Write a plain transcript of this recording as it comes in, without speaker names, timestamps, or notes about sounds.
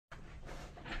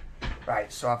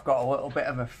Right, so I've got a little bit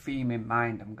of a theme in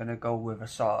mind. I'm going to go with a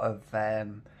sort of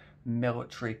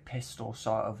military pistol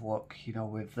sort of look, you know,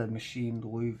 with the machined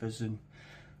louvers and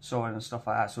so on and stuff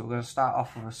like that. So we're going to start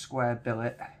off with a square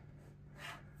billet,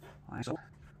 like so.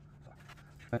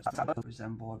 That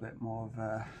resemble a bit more of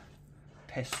a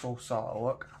pistol sort of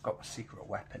look. I've got my secret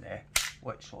weapon here,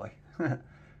 literally.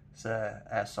 It's an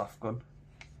airsoft gun,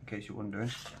 in case you're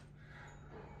wondering.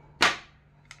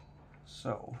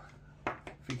 So,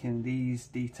 thinking these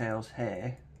details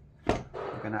here,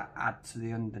 we're going to add to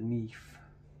the underneath.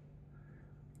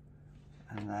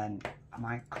 And then I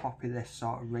might copy this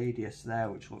sort of radius there,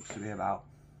 which looks to be about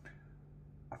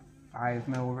a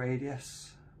 5mm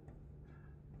radius.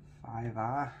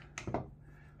 5R.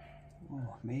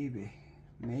 Oh, maybe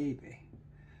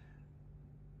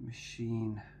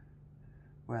machine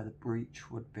where the breech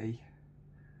would be.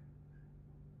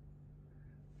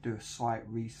 Do a slight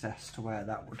recess to where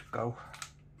that would go.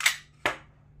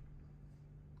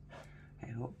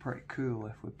 It'd look pretty cool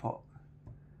if we put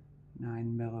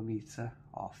 9mm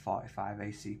or 45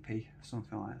 ACP,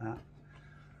 something like that.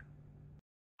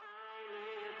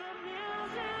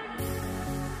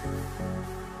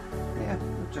 Yeah,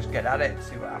 we'll just get at it,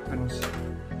 see what happens.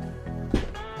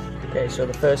 Okay, so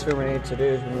the first thing we need to do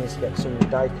is we need to get some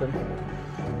Dicom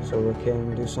so we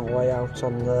can do some layout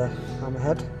on the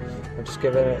hammerhead. We'll just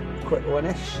give it a quick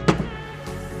one-ish. So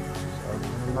I'm going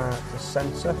to mark the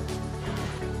centre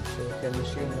so we can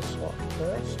machine the slot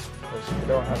first, because we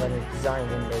don't have any design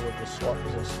window with the slot,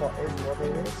 because the slot is what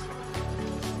it is.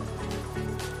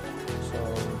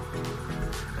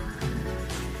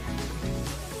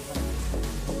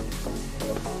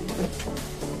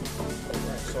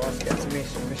 So let's get to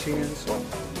machining the slot.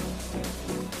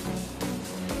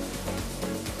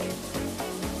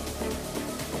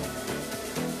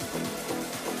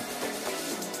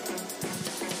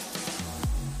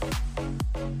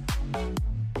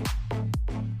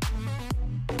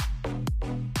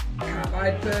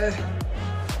 Carbide burr,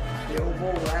 the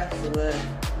oval there, so the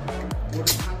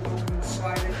wooden handle can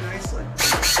slide in nicely.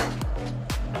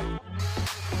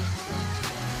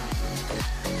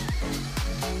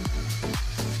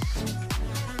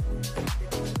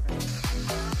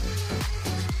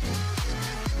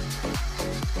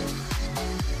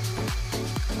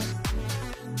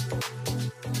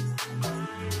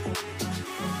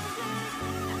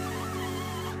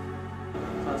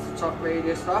 That's the top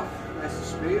radius off, nice and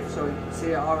smooth, so you can see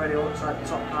it already looks like the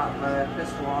top part of the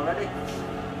pistol already.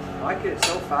 I like it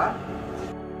so far.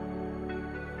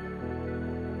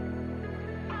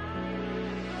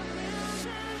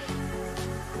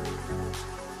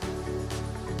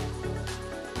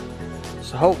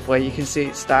 So hopefully you can see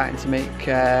it's starting to make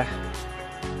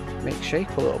shape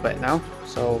a little bit now.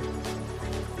 So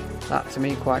that to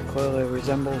me quite clearly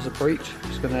resembles a breech. I'm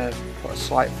just going to put a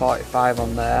slight 45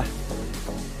 on there.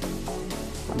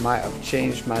 I might have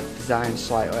changed my design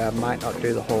slightly. I might not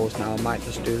do the holes now. I might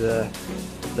just do the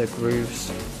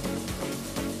grooves.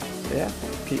 So yeah,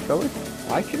 keep going.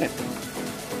 Liking it.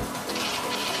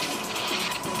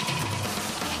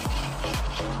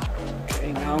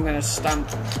 Okay, now I'm going to stamp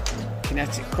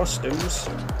KINETIC Customs.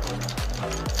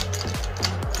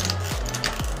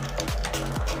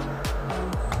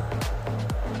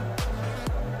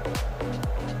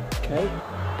 Okay.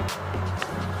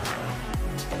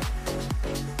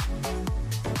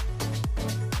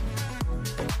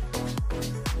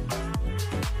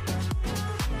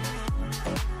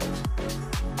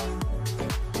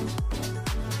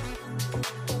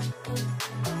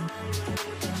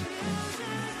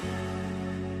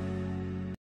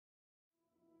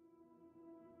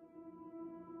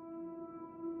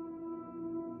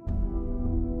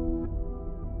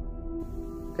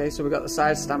 Okay, so we've got the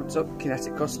side stamped up,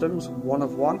 KINETIC Customs, 1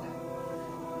 of 1.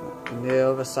 On the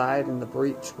other side, in the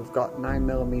breech, we've got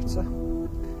 9mm,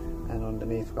 and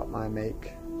underneath we've got my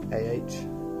make, AH.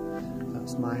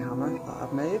 That's my hammer that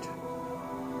I've made.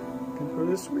 I can put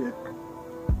this with you.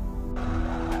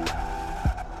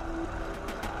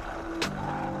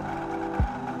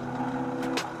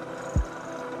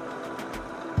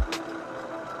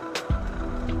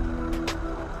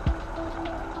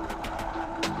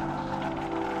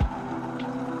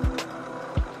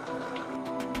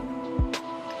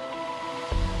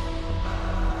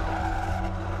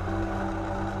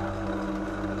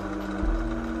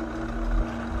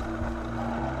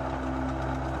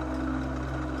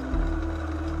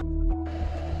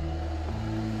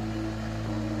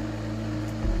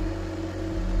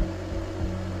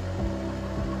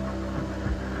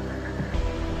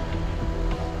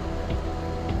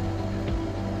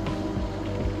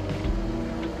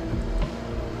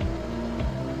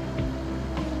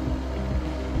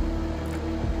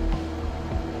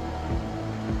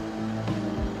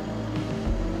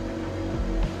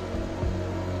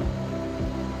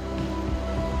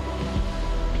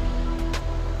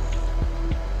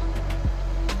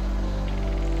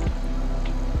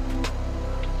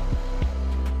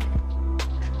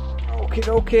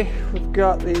 Okie dokie, we've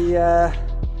got the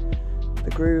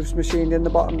grooves machined in the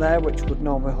bottom there, which would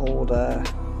normally hold a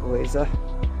laser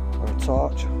or a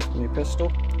torch on your pistol.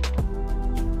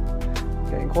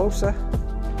 Getting closer.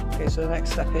 Okay, so the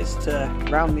next step is to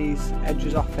round these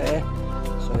edges off here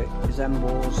so it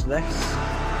resembles this.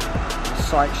 A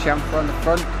slight chamfer on the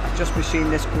front. I've just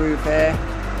machined this groove here,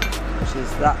 which is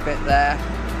that bit there.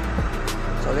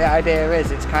 So the idea is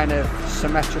it's kind of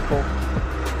symmetrical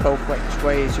both which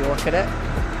ways you look at it.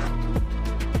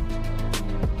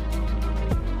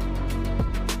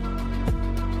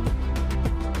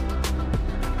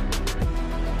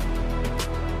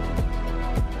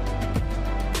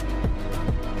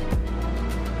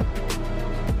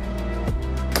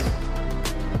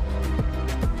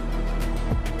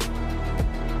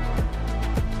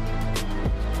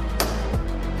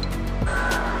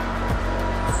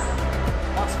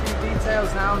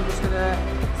 Now I'm just going to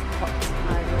put a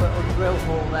tiny little drill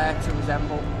hole there to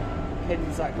resemble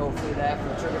pins that go through there for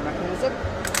the trigger mechanism.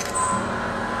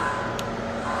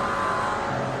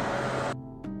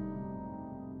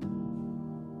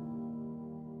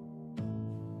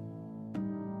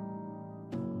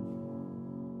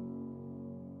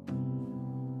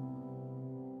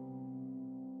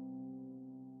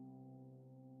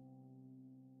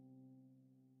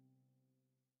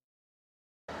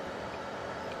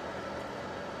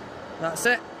 That's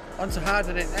it, on to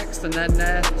harden it next and then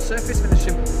surface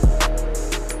finishing. Okay,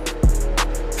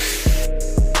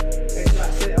 so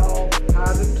that's it all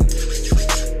hardened.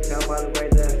 Tell by the way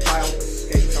the file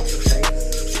escaped off the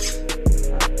face.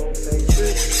 That's both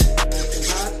faces, nice and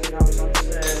hard. Now it's on to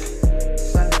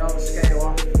sanding all the scale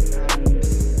off, and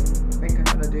I think I'm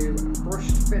going to do a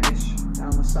brushed finish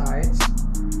down the sides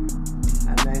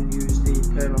and then use the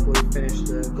perma blue finish,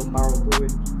 the gun barrel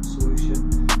bluing solution.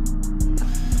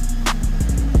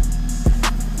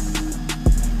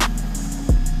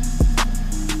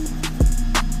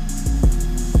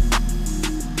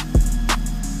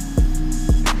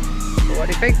 What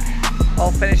do you think?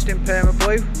 All finished in perma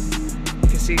blue. You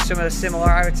can see some of the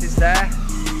similarities there.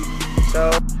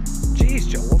 So, geez,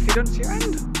 Joe, what have you done to your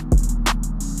hand?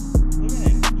 Look at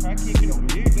it. Try keeping up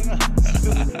with you, didn't I?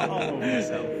 Still all over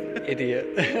myself.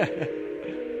 Idiot.